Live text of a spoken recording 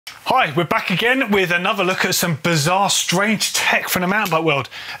Hi, we're back again with another look at some bizarre, strange tech from the mountain bike world.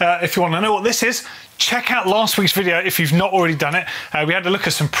 If you want to know what this is, check out last week's video if you've not already done it. We had a look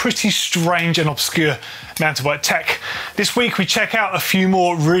at some pretty strange and obscure mountain bike tech. This week we check out a few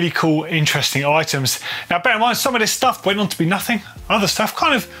more really cool, interesting items. Now bear in mind, some of this stuff went on to be nothing. Other stuff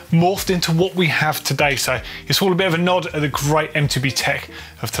kind of morphed into what we have today. So it's all a bit of a nod at the great MTB tech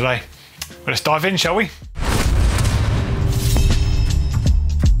of today. Well, let's dive in, shall we?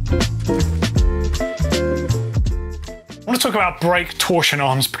 I want to talk about brake torsion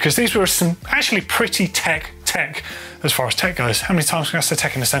arms because these were some actually pretty tech as far as tech goes. How many times can I say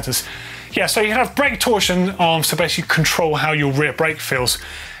tech in a sentence? Yeah, so you have brake torsion arms to basically control how your rear brake feels.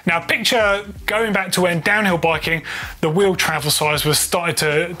 Now picture going back to when downhill biking, the wheel travel size was starting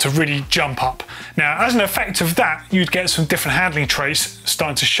to really jump up. Now as an effect of that, you'd get some different handling traits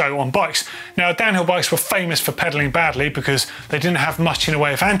starting to show on bikes. Now downhill bikes were famous for pedaling badly because they didn't have much in the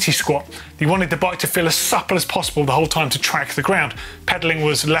way of anti-squat. You wanted the bike to feel as supple as possible the whole time to track the ground. Pedaling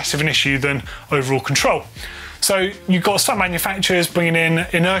was less of an issue than overall control. So you've got some manufacturers bringing in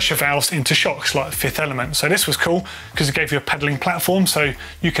inertia valves into shocks like Fifth Element. So this was cool because it gave you a pedaling platform so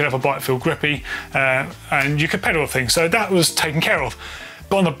you could have a bike feel grippy and you could pedal things. So that was taken care of.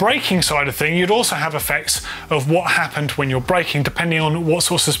 But on the braking side of things, you'd also have effects of what happened when you're braking depending on what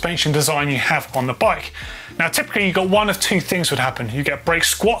sort of suspension design you have on the bike. Now typically you've got one of two things would happen. You get brake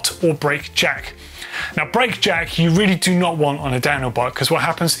squat or brake jack. Now brake jack you really do not want on a downhill bike because what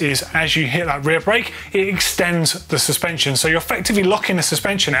happens is as you hit that rear brake it extends the suspension, so you're effectively locking the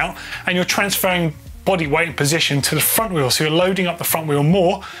suspension out and you're transferring body weight and position to the front wheel, so you're loading up the front wheel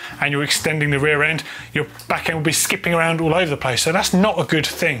more and you're extending the rear end. Your back end will be skipping around all over the place, so that's not a good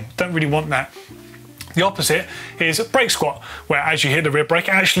thing. Don't really want that. The opposite is brake squat, where as you hit the rear brake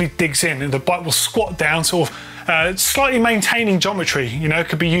it actually digs in and the bike will squat down, sort of slightly maintaining geometry. You know, it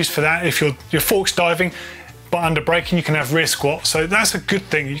could be used for that if you're forks diving, but under braking you can have rear squat, so that's a good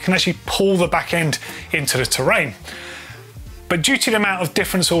thing. You can actually pull the back end into the terrain. But due to the amount of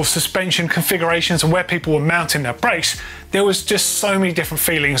different sort of suspension configurations and where people were mounting their brakes, there was just so many different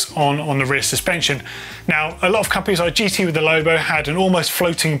feelings on the rear suspension. Now, a lot of companies like GT with the Lobo had an almost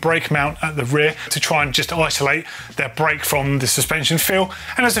floating brake mount at the rear to try and just isolate their brake from the suspension feel.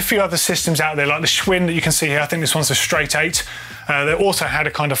 And there's a few other systems out there like the Schwinn that you can see here. I think this one's a straight 8. They also had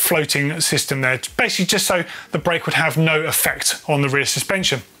a kind of floating system there, basically just so the brake would have no effect on the rear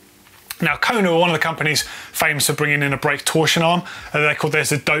suspension. Now Kona were one of the companies famous for bringing in a brake torsion arm. They're called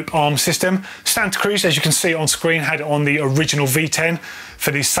there's a dope arm system. Santa Cruz, as you can see on screen, had it on the original V10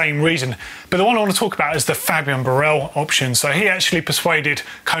 for the same reason. But the one I want to talk about is the Fabian Burrell option. So he actually persuaded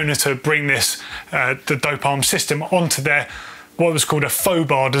Kona to bring this, the dope arm system onto their what was called a faux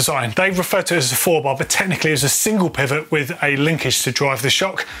bar design. They refer to it as a 4-bar, but technically it's a single pivot with a linkage to drive the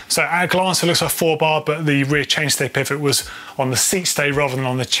shock. So at a glance it looks like 4-bar, but the rear chainstay pivot was on the seat stay rather than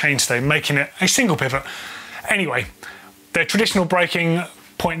on the chainstay, making it a single pivot. Anyway, their traditional braking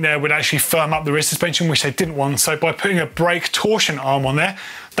point there would actually firm up the rear suspension, which they didn't want. So by putting a brake torsion arm on there,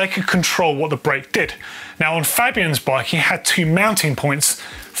 they could control what the brake did. Now on Fabian's bike, he had two mounting points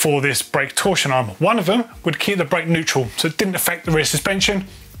for this brake torsion arm. One of them would keep the brake neutral, so it didn't affect the rear suspension,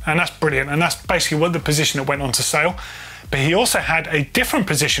 and that's brilliant. And that's basically what the position that went onto sale. But he also had a different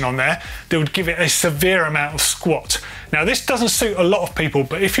position on there that would give it a severe amount of squat. Now this doesn't suit a lot of people,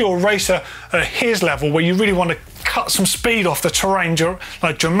 but if you're a racer at his level where you really want to cut some speed off the terrain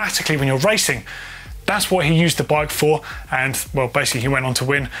like dramatically when you're racing, that's what he used the bike for, and well basically he went on to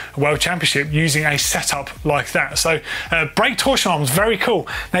win a world championship using a setup like that. So brake torsion arms, very cool.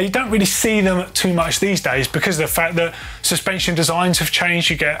 Now you don't really see them too much these days because of the fact that suspension designs have changed.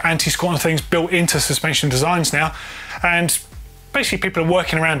 You get anti-squat and things built into suspension designs now, and basically people are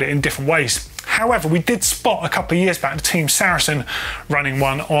working around it in different ways. However, we did spot a couple of years back the Team Saracen running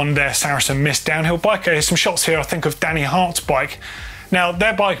one on their Saracen Mist downhill bike. Here's some shots here I think of Danny Hart's bike. Now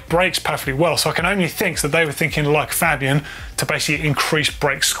their bike brakes perfectly well, so I can only think that they were thinking like Fabian to basically increase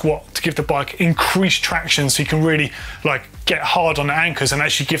brake squat, to give the bike increased traction so you can really like get hard on the anchors and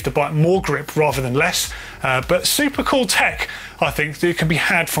actually give the bike more grip rather than less. But super cool tech, I think, that can be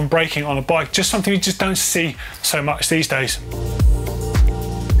had from braking on a bike, just something you just don't see so much these days.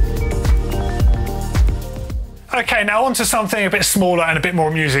 Okay, now onto something a bit smaller and a bit more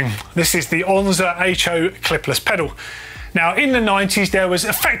amusing. This is the Onza HO clipless pedal. Now in the 90s there was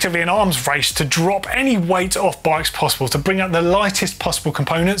effectively an arms race to drop any weight off bikes possible, to bring out the lightest possible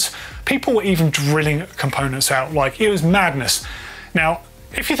components. People were even drilling components out, like it was madness. Now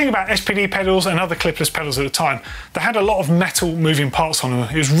if you think about SPD pedals and other clipless pedals at the time, they had a lot of metal moving parts on them.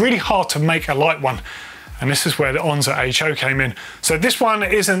 It was really hard to make a light one. And this is where the Onza HO came in. So this one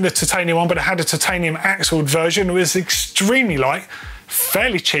isn't the titanium one, but it had a titanium axled version. It was extremely light,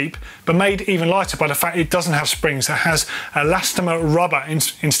 fairly cheap, but made even lighter by the fact it doesn't have springs. It has elastomer rubber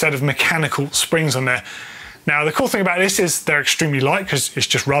instead of mechanical springs on there. Now, the cool thing about this is they're extremely light because it's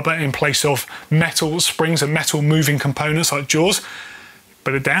just rubber in place of metal springs and metal moving components like jaws.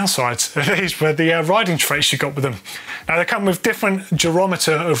 But the downsides of these were the riding traits you got with them. Now, they come with different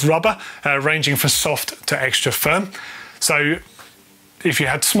durometer of rubber, ranging from soft to extra firm. So if you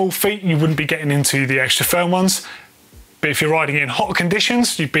had small feet, you wouldn't be getting into the extra firm ones. But if you're riding in hot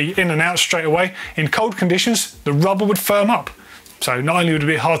conditions, you'd be in and out straight away. In cold conditions, the rubber would firm up. So not only would it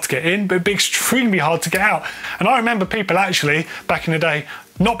be hard to get in, but it'd be extremely hard to get out. And I remember people actually, back in the day,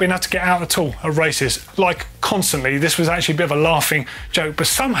 not being able to get out at all at races, like constantly. This was actually a bit of a laughing joke, but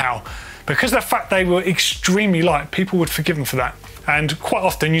somehow, because of the fact they were extremely light, people would forgive them for that. And quite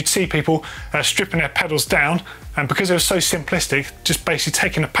often you'd see people stripping their pedals down, and because they were so simplistic, just basically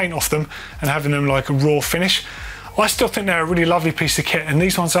taking the paint off them and having them like a raw finish. I still think they're a really lovely piece of kit, and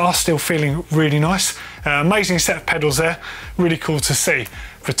these ones are still feeling really nice. Amazing set of pedals there, really cool to see.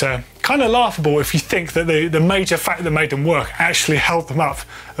 But kind of laughable if you think that the major factor that made them work actually held them up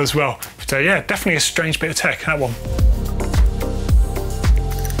as well. But yeah, definitely a strange bit of tech, that one.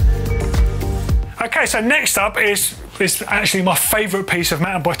 Okay, so next up is actually my favourite piece of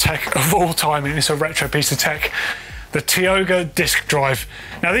mountain bike tech of all time, and it's a retro piece of tech, the Tioga Disc Drive.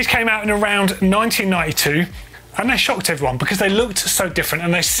 Now, these came out in around 1992. And they shocked everyone because they looked so different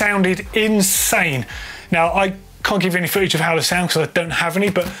and they sounded insane. Now, I can't give you any footage of how they sound because I don't have any,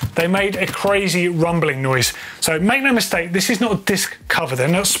 but they made a crazy rumbling noise. So make no mistake, this is not a disc cover. They're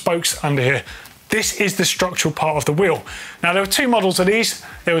not spokes under here. This is the structural part of the wheel. Now, there were two models of these.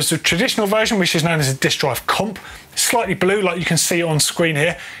 There was the traditional version, which is known as a disc drive comp, slightly blue, like you can see on screen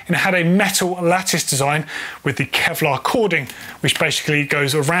here, and it had a metal lattice design with the Kevlar cording, which basically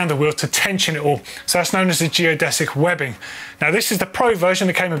goes around the wheel to tension it all. So that's known as the geodesic webbing. Now, this is the Pro version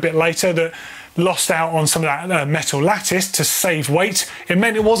that came a bit later that lost out on some of that metal lattice to save weight. It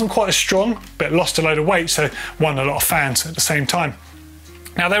meant it wasn't quite as strong, but it lost a load of weight, so won a lot of fans at the same time.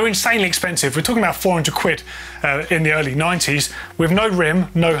 Now, they were insanely expensive. We're talking about 400 quid in the early 90s with no rim,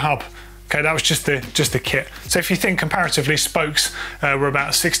 no hub. Okay, that was just the kit. So if you think comparatively, spokes were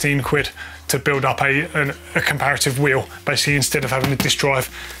about 16 quid to build up a comparative wheel, basically, instead of having a disc drive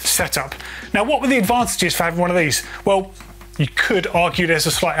setup. Now, what were the advantages for having one of these? Well, you could argue there's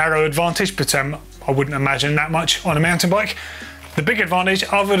a slight aero advantage, but I wouldn't imagine that much on a mountain bike. The big advantage,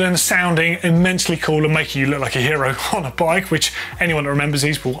 other than sounding immensely cool and making you look like a hero on a bike, which anyone that remembers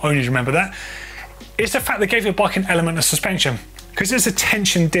these will only remember that, is the fact they gave your bike an element of suspension. Because it's a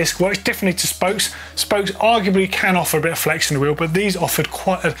tension disc, works differently to spokes. Spokes arguably can offer a bit of flex in the wheel, but these offered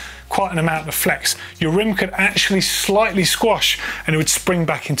quite an amount of flex. Your rim could actually slightly squash and it would spring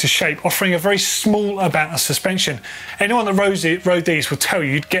back into shape, offering a very small amount of suspension. Anyone that rode these will tell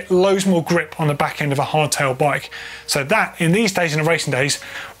you you'd get loads more grip on the back end of a hardtail bike. So that, in these days, in the racing days,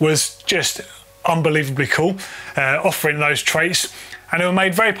 was just unbelievably cool, offering those traits. And they were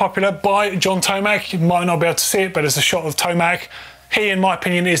made very popular by John Tomac. You might not be able to see it, but there's a shot of Tomac. He, in my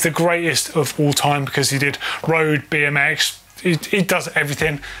opinion, is the greatest of all time because he did road, BMX. He does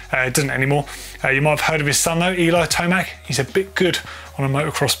everything. He doesn't anymore. You might have heard of his son though, Eli Tomac. He's a bit good on a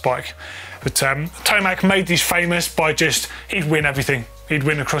motocross bike. But Tomac made these famous by he'd win everything. He'd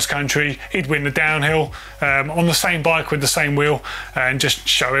win the cross country, he'd win the downhill on the same bike with the same wheel and just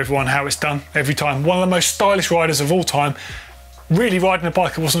show everyone how it's done every time. One of the most stylish riders of all time. Really riding a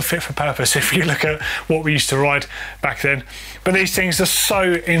bike that wasn't fit for purpose if you look at what we used to ride back then. But these things are so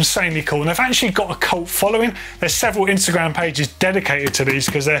insanely cool, and they've actually got a cult following. There's several Instagram pages dedicated to these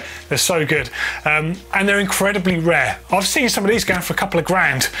because they're so good, and they're incredibly rare. I've seen some of these going for a couple of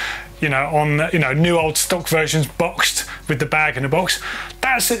grand, you know, on new old stock versions boxed with the bag in the box.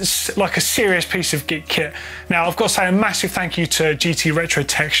 That's like a serious piece of geek kit. Now, I've got to say a massive thank you to GT Retro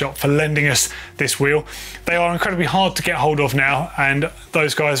Tech Shop for lending us this wheel. They are incredibly hard to get hold of now, and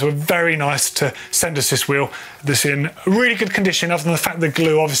those guys were very nice to send us this wheel. This in really good condition, other than the fact the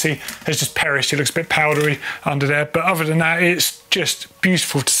glue obviously has just perished. It looks a bit powdery under there, but other than that, it's just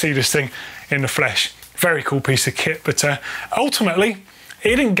beautiful to see this thing in the flesh. Very cool piece of kit, but ultimately,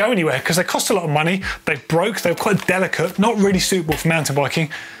 it didn't go anywhere because they cost a lot of money. They broke, they were quite delicate, not really suitable for mountain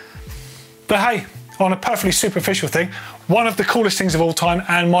biking. But hey, on a perfectly superficial thing, one of the coolest things of all time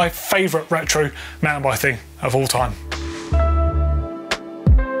and my favourite retro mountain bike thing of all time.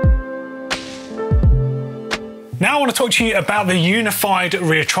 Now I want to talk to you about the Unified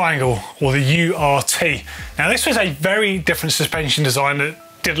Rear Triangle, or the URT. Now this was a very different suspension design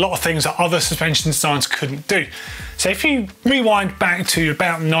that did a lot of things that other suspension designs couldn't do. So if you rewind back to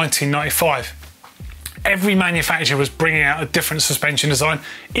about 1995, every manufacturer was bringing out a different suspension design,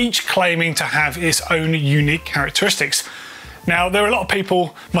 each claiming to have its own unique characteristics. Now, there are a lot of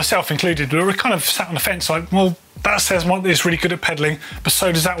people, myself included, who were kind of sat on the fence like, well, that says one is really good at pedaling, but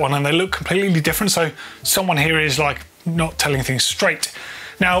so does that one, and they look completely different, so someone here is like not telling things straight.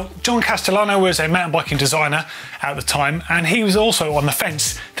 Now, John Castellano was a mountain biking designer at the time, and he was also on the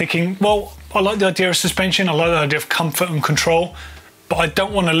fence thinking, well, I like the idea of suspension, I like the idea of comfort and control, but I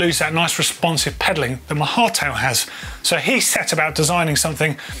don't want to lose that nice responsive pedaling that my hardtail has. So he set about designing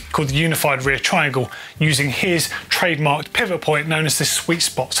something called the unified rear triangle using his trademarked pivot point known as the sweet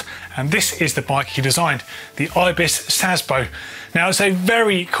spot. And this is the bike he designed, the Ibis Sasbo. Now, it's a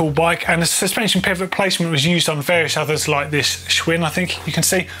very cool bike, and the suspension pivot placement was used on various others like this Schwinn, I think you can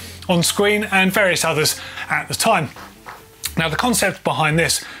see on screen, and various others at the time. Now, the concept behind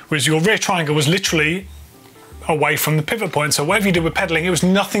this was your rear triangle was literally away from the pivot point, so whatever you did with pedaling, it was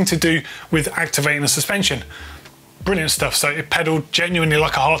nothing to do with activating the suspension. Brilliant stuff. So it pedaled genuinely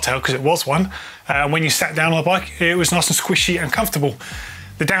like a hardtail, because it was one, and when you sat down on the bike it was nice and squishy and comfortable.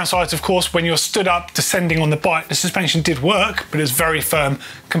 The downsides, of course, when you're stood up descending on the bike, the suspension did work, but it's very firm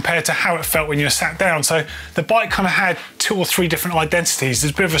compared to how it felt when you were sat down. So the bike kind of had 2 or 3 different identities.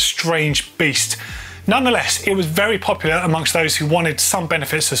 It's a bit of a strange beast. Nonetheless, it was very popular amongst those who wanted some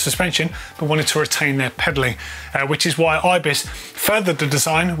benefits of suspension but wanted to retain their pedaling, which is why Ibis furthered the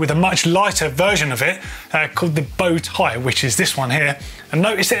design with a much lighter version of it called the bow tie, which is this one here. And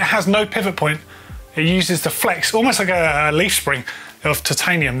notice it has no pivot point. It uses the flex, almost like a leaf spring of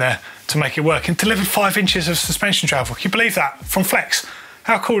titanium there to make it work, and delivered 5 inches of suspension travel. Can you believe that? From flex.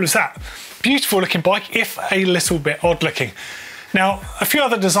 How cool is that? Beautiful looking bike, if a little bit odd looking. Now, a few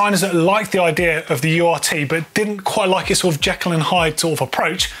other designers that liked the idea of the URT but didn't quite like its sort of Jekyll and Hyde sort of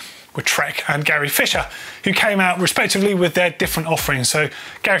approach were Trek and Gary Fisher, who came out respectively with their different offerings. So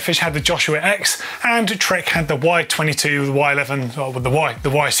Gary Fisher had the Joshua X and Trek had the Y22, the Y11, or the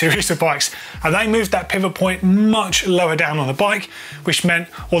Y series of bikes. And they moved that pivot point much lower down on the bike, which meant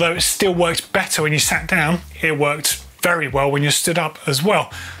although it still worked better when you sat down, it worked very well when you stood up as well.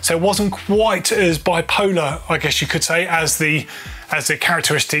 So it wasn't quite as bipolar, I guess you could say, as the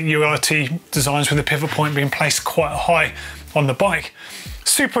characteristic URT designs, with the pivot point being placed quite high on the bike.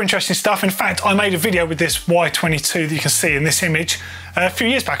 Super interesting stuff. In fact, I made a video with this Y22 that you can see in this image a few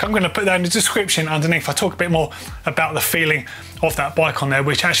years back. I'm going to put that in the description underneath. I talk a bit more about the feeling of that bike on there,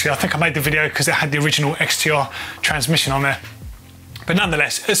 which actually I think I made the video because it had the original XTR transmission on there. But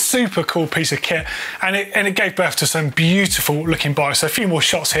nonetheless, a super cool piece of kit, and it gave birth to some beautiful looking bikes. So a few more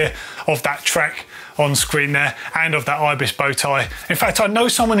shots here of that Trek on screen there, and of that Ibis bow tie. In fact, I know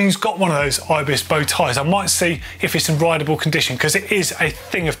someone who's got one of those Ibis bow ties. I might see if it's in rideable condition, because it is a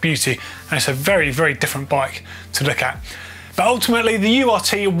thing of beauty, and it's a very, very different bike to look at. But ultimately, the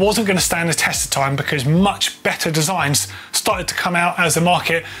URT wasn't going to stand the test of time, because much better designs started to come out as the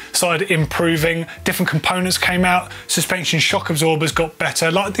market started improving. Different components came out, suspension shock absorbers got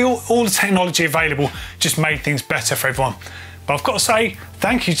better, like all the technology available just made things better for everyone. But I've got to say,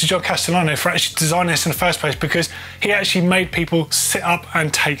 thank you to John Castellano for actually designing this in the first place, because he actually made people sit up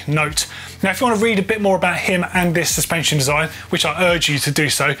and take note. Now, if you want to read a bit more about him and this suspension design, which I urge you to do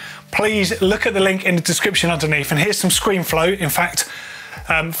so, please look at the link in the description underneath. And here's some screen flow, in fact,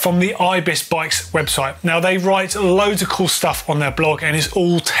 from the Ibis Bikes website. Now, they write loads of cool stuff on their blog, and it's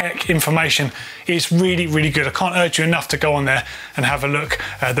all tech information. It's really, really good. I can't urge you enough to go on there and have a look.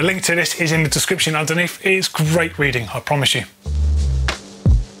 The link to this is in the description underneath. It's great reading, I promise you.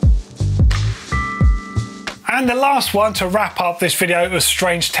 And the last one to wrap up this video of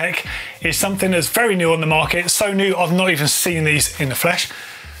strange tech is something that's very new on the market. So new, I've not even seen these in the flesh,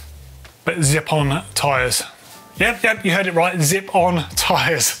 but zip-on tyres. Yep, you heard it right, zip-on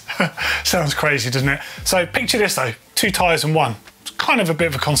tyres. Sounds crazy, doesn't it? So picture this though, 2 tyres in one. It's kind of a bit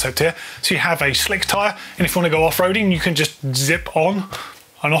of a concept here. So you have a slick tyre, and if you want to go off-roading, you can just zip on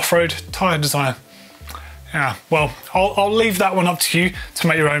an off-road tyre design. Yeah, well, I'll leave that one up to you to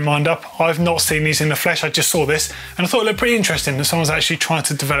make your own mind up. I've not seen these in the flesh, I just saw this, and I thought it looked pretty interesting that someone's actually trying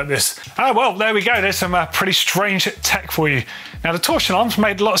to develop this. Oh, well, there we go, there's some pretty strange tech for you. Now, the torsion arms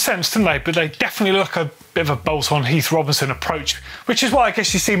made a lot of sense, didn't they? But they definitely look a bit of a bolt-on Heath Robinson approach, which is why I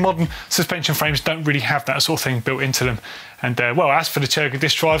guess you see modern suspension frames don't really have that sort of thing built into them. And well, as for the Tioga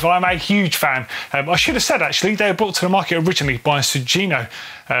Disc Drive, I'm a huge fan. I should have said, actually, they were brought to the market originally by Sugino,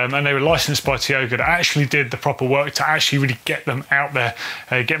 and they were licensed by Tioga that actually did the proper work to actually really get them out there,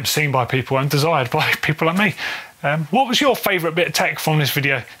 get them seen by people and desired by people like me. What was your favourite bit of tech from this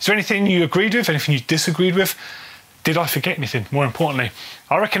video? Is there anything you agreed with, anything you disagreed with? did I forget anything? More importantly,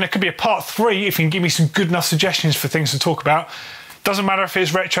 I reckon there could be a part 3 if you can give me some good enough suggestions for things to talk about. Doesn't matter if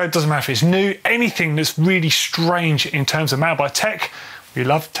it's retro, doesn't matter if it's new, anything that's really strange in terms of mountain bike tech, we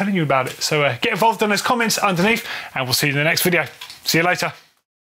love telling you about it. So get involved in those comments underneath, and we'll see you in the next video. See you later.